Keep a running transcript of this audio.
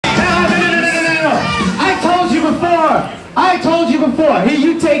I told you before. Here,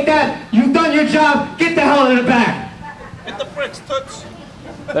 you take that. You've done your job. Get the hell in the back. Hit the bricks, Toots.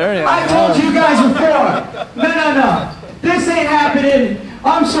 There you go. I told you guys before. No. This ain't happening.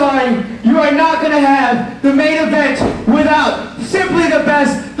 I'm sorry. You are not going to have the main event without simply the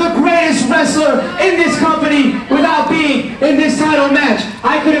best, the greatest wrestler in this company without being in this title match.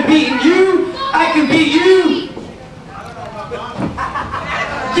 I could have beaten you. I can beat you.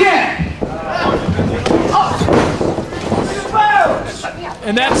 Yeah.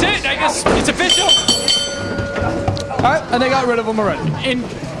 And that's it. I guess it's official. All right, and they got rid of him already.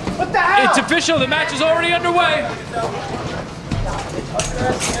 What the hell? It's official. The match is already underway.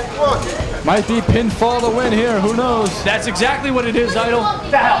 Might be pinfall to win here. Who knows? That's exactly what it is, Idol.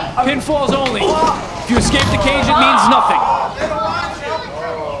 Pinfalls only. If you escape the cage, it means nothing.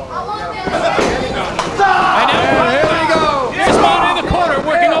 And now, here we go. Here's Mana in the corner,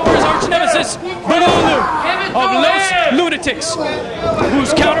 working over his arch nemesis, Boogalou of Los Lunatics,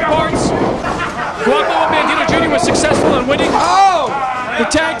 whose counterparts, Guapo Bandito Jr. was successful in winning the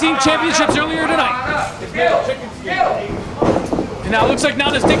tag team championships earlier tonight. And now it looks like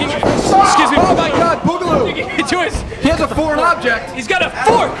Nana's digging. Excuse me. Oh my God, Boogaloo! He has a foreign object. He's got a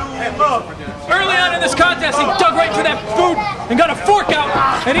fork. Early on in this contest, he dug right into that food and got a fork out,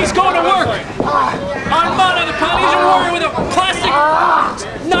 and he's going to work on Mana, the Polynesian warrior, with a plastic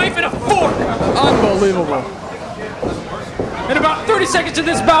knife and a fork. Unbelievable. In about 30 seconds of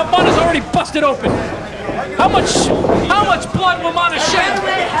this bout, Mana's already busted open. How much blood will Mana shed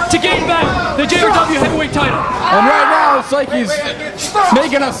to gain back the JRW heavyweight title? And right now, it's like he's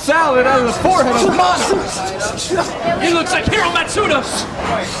making a salad out of the forehead of Mana. He looks like Hiro Matsuda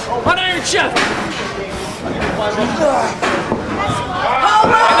on Iron Chef.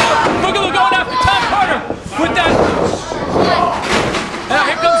 Boogaloo going after Tom Carter with that. Now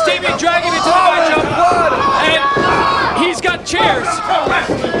here comes Damian dragging into the matchup. And he's got chairs.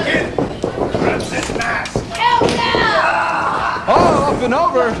 Oh, up and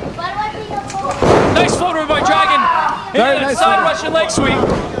over. Nice floater by Dragon. Very Into that nice side floater. Russian leg sweep.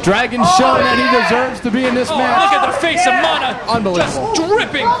 Dragon showing that he deserves to be in this match. Look at the face of Mana. Unbelievable. Just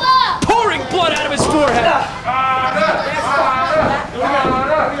dripping, pouring blood out of his forehead. No.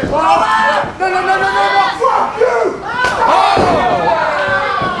 Fuck you! Oh!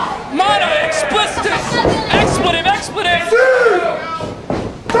 Mana, expletive.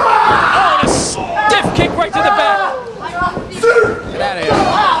 Oh, and a stiff kick right to the back. Get out of here.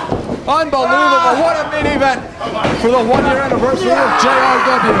 Unbelievable. What a main event for the 1-year anniversary of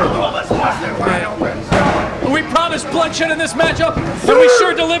JRW. We promised bloodshed in this matchup, and we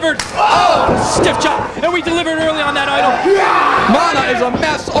sure delivered. Oh, stiff chop. And we delivered early on that, Idol. Mana is a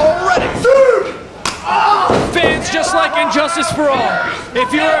mess already. Fans, just like Injustice for All,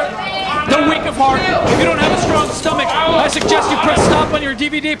 if you're the weak of heart, if you don't have a strong stomach, I suggest you press stop on your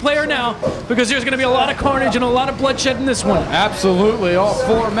DVD player now, because there's going to be a lot of carnage and a lot of bloodshed in this one. Absolutely. All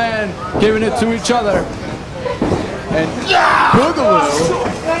 4 men giving it to each other. And Boogaloo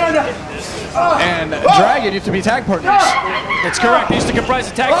and Dragon used to be tag partners. That's correct. They used to comprise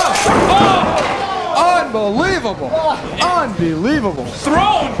the tag. Unbelievable. Unbelievable.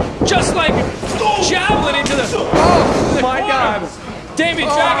 Thrown just like javelin into the. Oh my God. Damian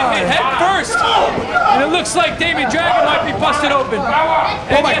Dragon hit head first, and it looks like Damian Dragon might be busted open.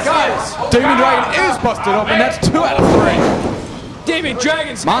 Oh my God. Damian Dragon is busted open. That's 2 out of 3. Damian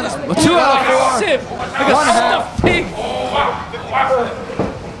Dragon's 2 out of 4. Sieve, like a stuffed pig.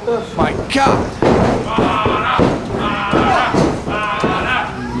 My God.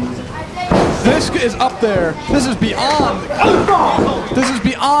 This is up there. This is beyond. This is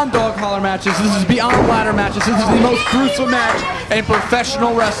beyond dog collar matches. This is beyond ladder matches. This is the most gruesome match in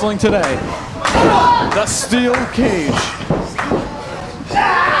professional wrestling today. The steel cage.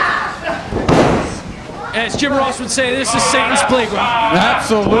 As Jim Ross would say, this is Satan's playground.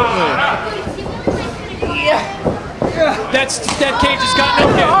 Absolutely. That cage has got no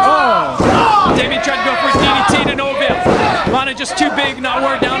kick. Oh. Damian tried to go for his DDT to no avail. Mana just too big, not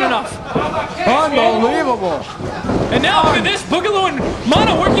wore down enough. Unbelievable. And now look at this, Boogaloo and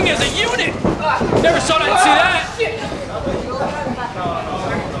Mana working as a unit. Never thought I'd see that.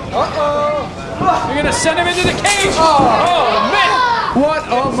 You're gonna send him into the cage. Oh man. What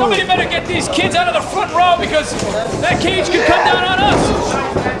a move. Somebody better get these kids out of the front row, because that cage could come down on us.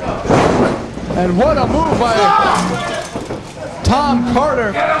 And what a move by Tom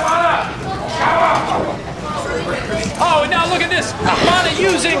Carter. Oh, and now look at this. Mana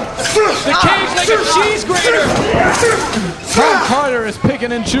using the cage like a cheese grater. Tom Carter is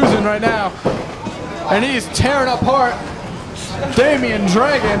picking and choosing right now. And he's tearing apart Damian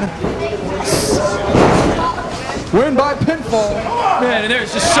Dragon. Win by pinfall. Man, and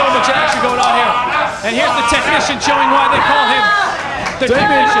there's just so much action going on here. And here's the technician showing why they call him the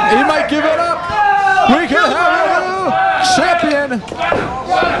technician. He might give it up. We can have a new champion.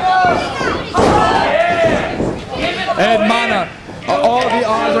 And Mana. All the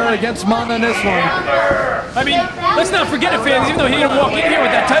odds are against Mana in this one. I mean, let's not forget it, fans. Even though he didn't walk in here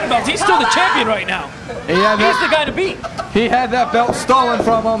with that title belt, he's still the champion right now. He's the guy to beat. He had that belt stolen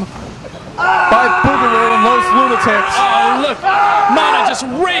from him by Boogaloo and those lunatics. Oh, look. Mana just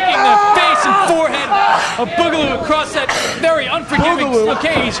raking the face and forehead of Boogaloo across that very unforgiving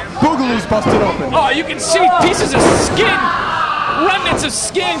cage. Boogaloo's busted open. Oh, you can see pieces of skin, remnants of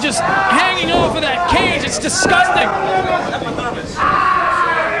skin just hanging off of that cage. It's disgusting.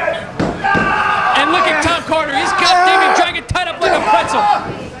 And look at Tom Carter. He's got Damian Dragon tied up like a pretzel.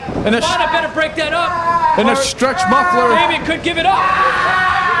 And Mana better break that up. And a stretch muffler. Damian could give it up.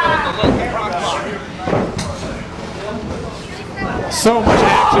 So much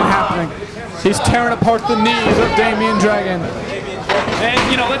action happening. He's tearing apart the knees of Damian Dragon. And,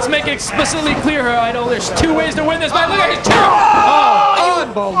 you know, let's make it explicitly clear here, Idol. There's two ways to win this match. Look at his chair. Oh,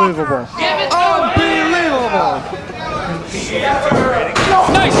 unbelievable. Unbelievable.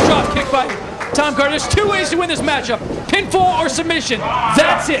 Nice drop kick by Tom Carter. There's two ways to win this matchup. Pinfall or submission.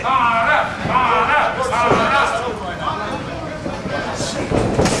 That's it.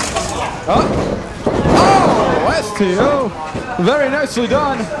 Oh, STO. Very nicely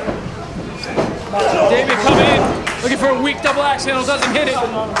done. David coming in, looking for a weak double axe handle, doesn't hit it.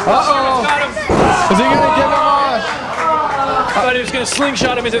 Uh-oh. Is he going to give him a... I thought he was going to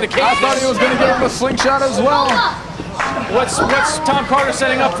slingshot him into the cage. I thought he was going to give him a slingshot as well. What's Tom Carter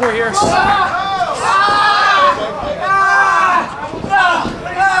setting up for here?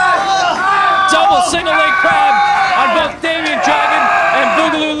 Double single leg crab on both Damian Dragon and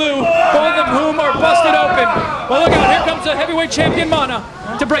Boogaloo, both of whom are busted open. Well, look out, here comes the heavyweight champion Mana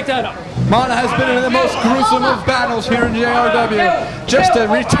to break that up. Mana has been in the most gruesome of battles here in JRW just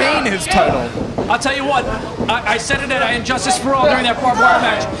to retain his title. I'll tell you what, I said it at Injustice for All during that barbed wire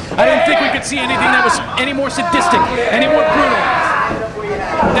match. I didn't think we could see anything that was any more sadistic, any more brutal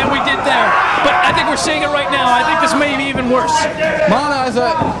than we did there. But I think we're seeing it right now. I think this may be even worse. Mana is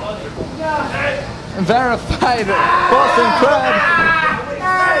a verified Boston Crab.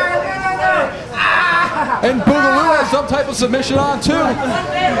 And Boogaloo has some type of submission on too.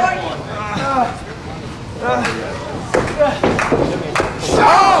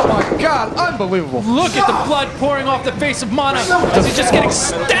 Oh my God, unbelievable. Look at the blood pouring off the face of Mana as he's just getting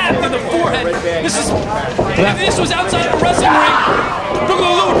stabbed in the forehead. If this was outside of a wrestling ring,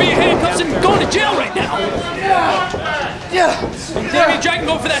 Boogaloo would be in handcuffs and going to jail right now. Damian Dragon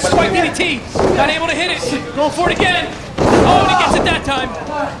going for that spike DDT. Not able to hit it. Going for it again. Oh, and he gets it that time.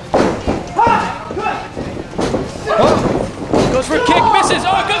 Goes for a kick, misses.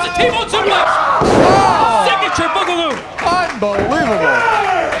 Oh, it goes to T-bone suplex. Oh. Signature Boogaloo. Unbelievable.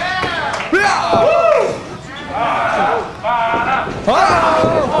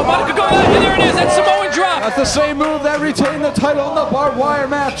 Oh, Monica going out, and there it is. That's Samoan drop. That's the same move that retained the title in the barbed wire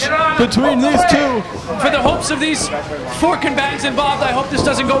match between these two. For the hopes of these four combatants involved, I hope this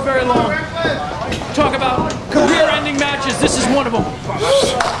doesn't go very long. Talk about career-ending matches. This is one of them.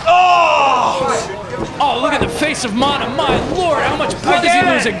 Oh, look at the face of Mana. My Lord, how much blood is he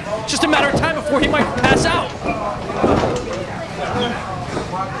losing? Just a matter of time before he might pass out.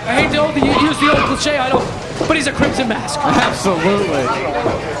 I hate to use the old cliche, but he's a Crimson Mask. Absolutely.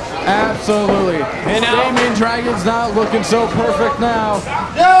 Absolutely. And now, Damian Dragon's not looking so perfect now.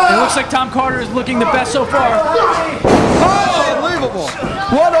 It looks like Tom Carter is looking the best so far. Unbelievable.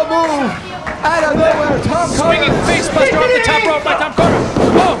 What a move. Out of nowhere, Tom Carter. Swinging face buster off the top rope by Tom Carter.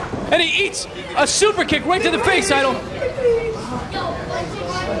 Oh, and he eats a super kick right to the face, Idol.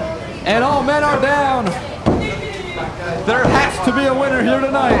 And all men are down. There has to be a winner here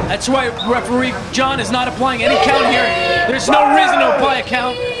tonight. That's right, referee John is not applying any count here. There's no reason to apply a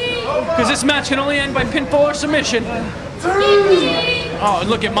count, because this match can only end by pinfall or submission. Oh,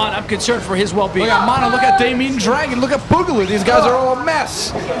 look at Mana. I'm concerned for his well-being. Look at Mana. Look at Damian Dragon. Look at Boogaloo. These guys are all a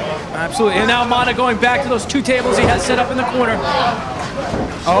mess. Absolutely. And now Mana going back to those two tables he has set up in the corner.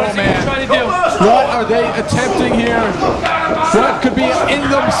 Oh, what man. Trying to do? What are they attempting here? What could be in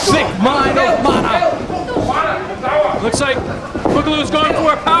the sick mind of Mana? Looks like Boogaloo's going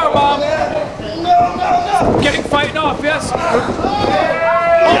for a powerbomb. Getting fighting off, yes. Oh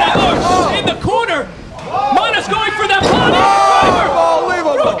my Lord! In the corner! Mana's going for that body!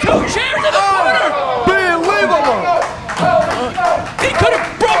 Unbelievable! Threw 2 chairs in the corner! Unbelievable! He could have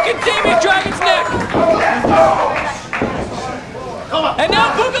broken Damian Dragon's neck! And now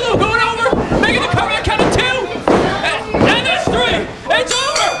Boogaloo going over, making the cover count of 2!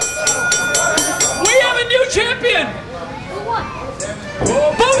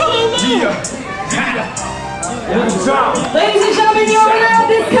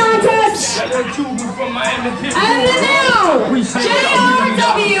 And the new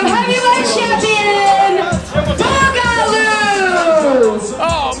JRW Heavyweight Champion, Boogalou!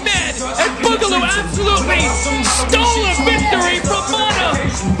 Oh man, and Boogalou absolutely stole a victory from Mana,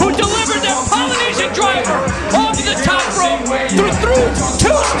 who delivered their Polynesian driver off the top rope through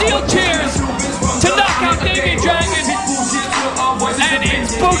 2 steel chairs to knock out Damian Dragon. And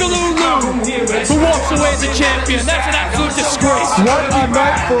it's Boogaloo who walks away as a champion. That's an absolute disgrace. What a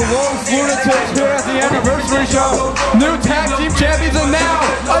night for Los Lunatics here at the anniversary show. New tag team champions and now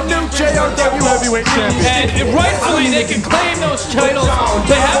a new JRW heavyweight champion. And rightfully they can claim those titles.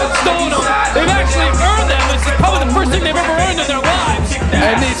 They haven't stolen them. They've actually earned them. It's probably the first thing they've ever earned in their lives.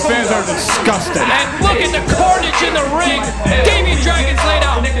 And these fans are disgusted. And look at the carnage in the ring. Damian Dragon's laid out.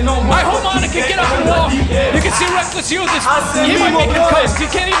 I hope Mana can get up and walk. You can see Reckless Youth. He might be concussed. He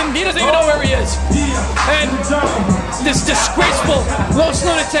doesn't even know where he is. And this disgraceful Los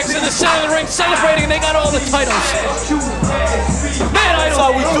Lunatics in the center of the ring celebrating. They got all the titles. Man,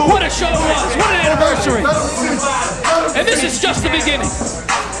 what a show it was. What an anniversary. And this is just the beginning.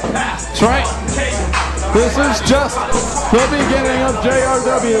 That's right. This is just the beginning of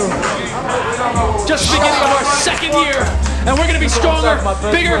JRW. Just the beginning of our 2nd year. And we're going to be stronger,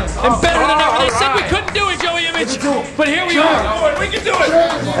 bigger, and better than ever. They said we couldn't do it, Joey Image, but here we are. We can do it.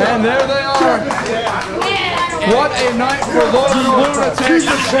 And there they are. What a night for Los Lunatics.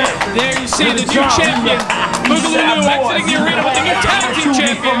 There you see the new champion, Boogaloo exiting the arena with the new tag team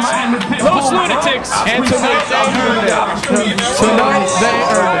champions, Los Lunatics. And tonight they earned it. Tonight they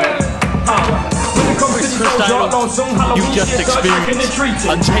earned it. You just experienced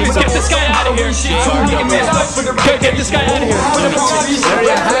a taste. Get this guy out of here. Get this guy out of here. There you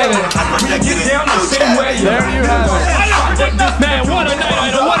have it. There you have it. Man, what a night,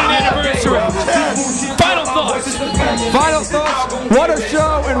 Idol. What an anniversary. Final thoughts. Final thoughts. What a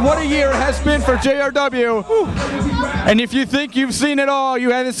show and what a year it has been for JRW. And if you think you've seen it all,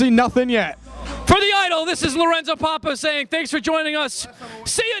 you haven't seen nothing yet. For the Idol, this is Lorenzo Papa saying thanks for joining us.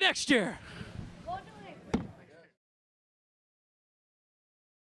 See you next year.